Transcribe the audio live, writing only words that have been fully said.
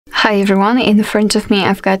Hi everyone, in front of me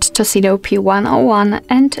I've got TOSCIDO P101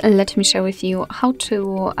 and let me share with you how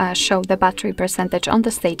to show the battery percentage on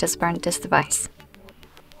the status bar on this device.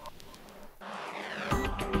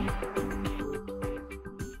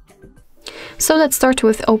 So let's start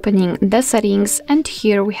with opening the settings, and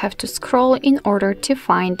here we have to scroll in order to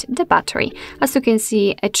find the battery. As you can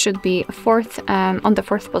see, it should be on the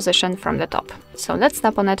fourth position from the top. So let's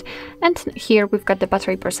tap on it, and here we've got the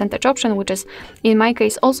battery percentage option, which is in my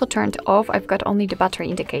case also turned off. I've got only the battery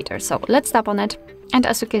indicator. So let's tap on it, and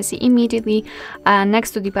as you can see immediately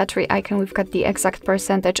next to the battery icon, we've got the exact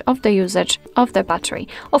percentage of the usage of the battery.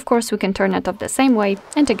 Of course, we can turn it off the same way,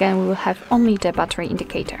 and again we will have only the battery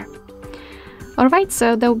indicator. Alright,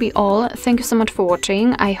 so that will be all. Thank you so much for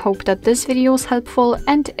watching. I hope that this video was helpful,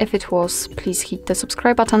 and if it was, please hit the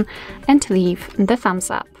subscribe button and leave the thumbs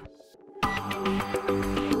up.